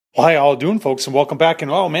Well, hi, all doing, folks, and welcome back.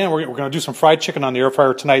 And oh man, we're going to do some fried chicken on the air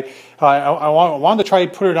fryer tonight. I wanted to try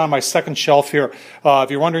to put it on my second shelf here.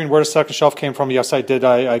 If you're wondering where the second shelf came from, yes, I did.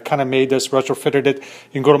 I kind of made this, retrofitted it.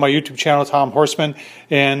 You can go to my YouTube channel, Tom Horseman,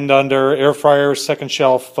 and under air fryer second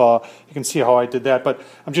shelf, you can see how I did that. But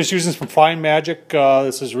I'm just using some Frying Magic.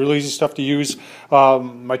 This is really easy stuff to use.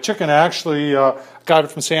 My chicken actually got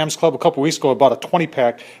it from Sam's Club a couple weeks ago. I bought a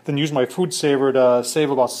 20-pack, then used my Food Saver to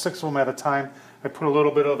save about 6 of them at a time. I put a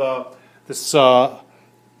little bit of this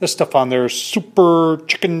stuff on there, Super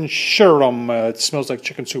Chicken Serum. It smells like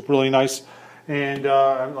chicken soup, really nice. And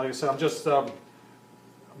like I said, I'm just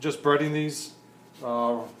breading these,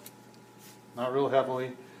 not real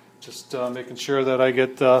heavily, just making sure that I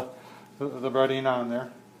get the breading on there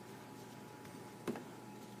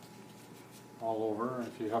all over. And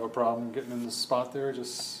if you have a problem getting in the spot there,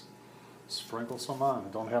 just sprinkle some on.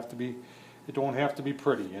 It don't have to be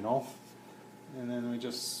pretty, you know. And then we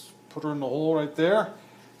just put her in the hole right there,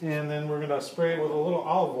 and then we're going to spray it with a little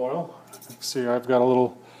olive oil. See, I've got a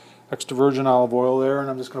little extra virgin olive oil there, and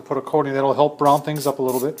I'm just going to put a coating that'll help brown things up a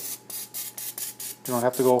little bit. You don't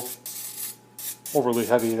have to go overly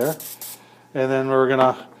heavy there. And then we're going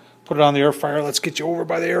to put it on the air fryer. Let's get you over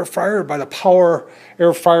by the air fryer, by the Power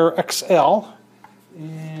Air Fryer XL,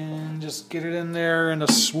 and just get it in there in a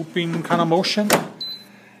swooping kind of motion.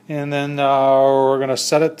 And then we're going to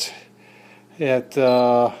set it at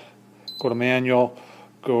go to manual,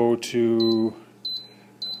 let's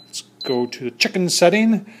go to the chicken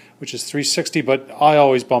setting, which is 360, but I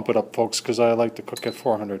always bump it up, folks, because I like to cook at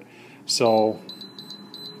 400. So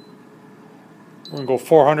we're going to go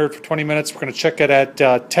 400 for 20 minutes. We're going to check it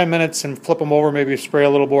at 10 minutes and flip them over, maybe spray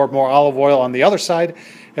a little more olive oil on the other side,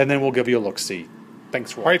 and then we'll give you a look-see.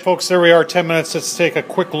 Thanks for watching. All right, folks, there we are, 10 minutes. Let's take a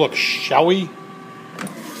quick look, shall we?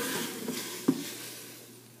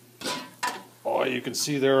 You can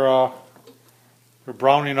see they're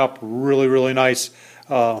browning up really, really nice.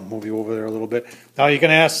 Move you over there a little bit. Now you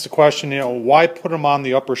can ask the question, you know, why put them on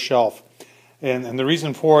the upper shelf? And the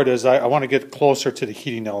reason for it is I want to get closer to the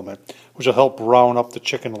heating element, which will help brown up the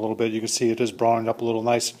chicken a little bit. You can see it is browning up a little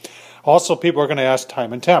nice. Also, people are going to ask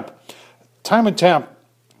time and temp. Time and temp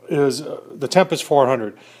is, the temp is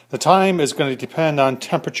 400. The time is going to depend on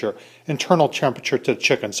temperature, internal temperature to the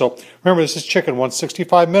chicken. So remember, this is chicken,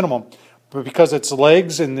 165 minimum. But because it's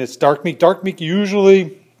legs and it's dark meat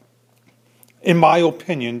usually, in my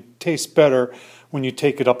opinion, tastes better when you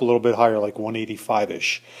take it up a little bit higher, like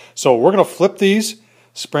 185-ish. So we're going to flip these,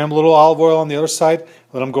 spray them a little olive oil on the other side,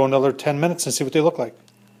 let them go another 10 minutes and see what they look like.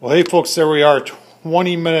 Well, hey folks, there we are,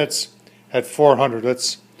 20 minutes at 400.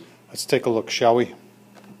 Let's take a look, shall we?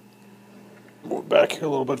 Move back here a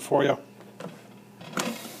little bit for you.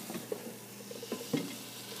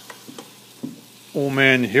 Oh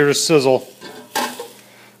man, hear the sizzle.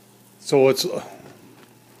 So it's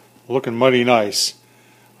looking mighty nice.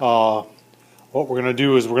 What we're going to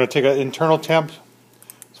do is we're going to take an internal temp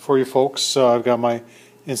for you folks. I've got my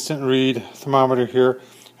instant read thermometer here. I'm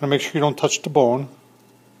going to make sure you don't touch the bone.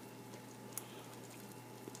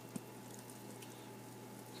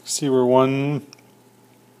 See where one...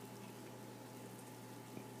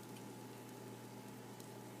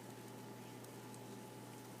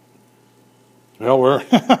 Well, we're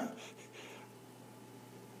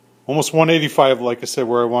almost 185, like I said,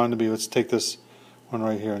 where I wanted to be. Let's take this one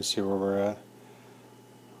right here and see where we're at.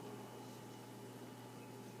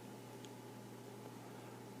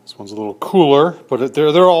 This one's a little cooler, but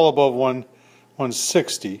they're all above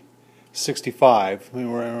 160, 65. I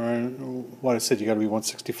mean, we're what I said, you got to be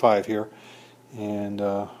 165 here, and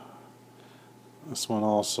this one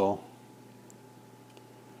also.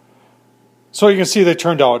 So you can see they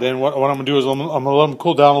turned out, and what I'm going to do is I'm going to let them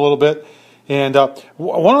cool down a little bit. And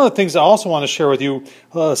one of the things I also want to share with you,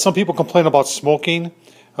 some people complain about smoking,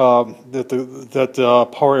 that the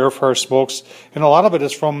Power Air Fryer smokes, and a lot of it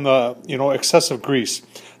is from excessive grease.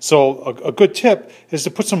 So a good tip is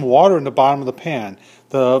to put some water in the bottom of the pan.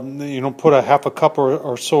 Put a half a cup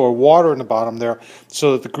or so of water in the bottom there,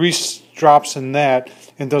 so that the grease drops in that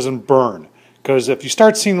and doesn't burn. Because if you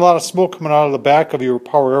start seeing a lot of smoke coming out of the back of your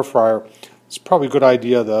Power Air Fryer, it's probably a good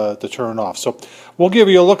idea to turn it off. So we'll give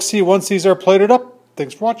you a look-see once these are plated up.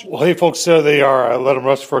 Thanks for watching. Well, hey folks, there they are. I let them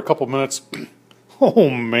rest for a couple minutes. Oh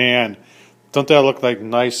man, don't that look like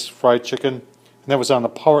nice fried chicken? And that was on the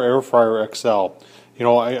Power Air Fryer XL. You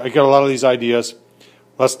know, I get a lot of these ideas.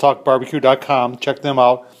 Let'sTalkBarbecue.com. Check them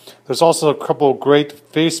out. There's also a couple of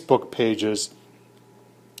great Facebook pages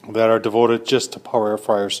that are devoted just to Power Air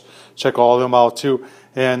Fryers. Check all of them out too.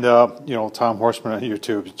 And, Tom Horseman on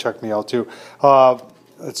YouTube. Check me out too.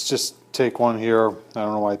 Let's just take one here. I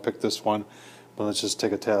don't know why I picked this one. But let's just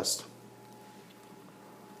take a test.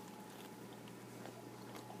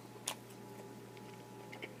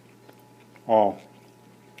 Oh,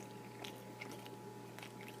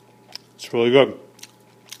 it's really good.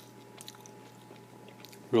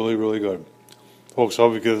 Really, really good. Folks, I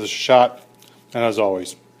hope you give this a shot. And as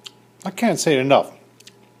always, I can't say it enough.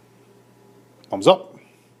 Thumbs up.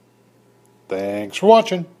 Thanks for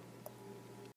watching.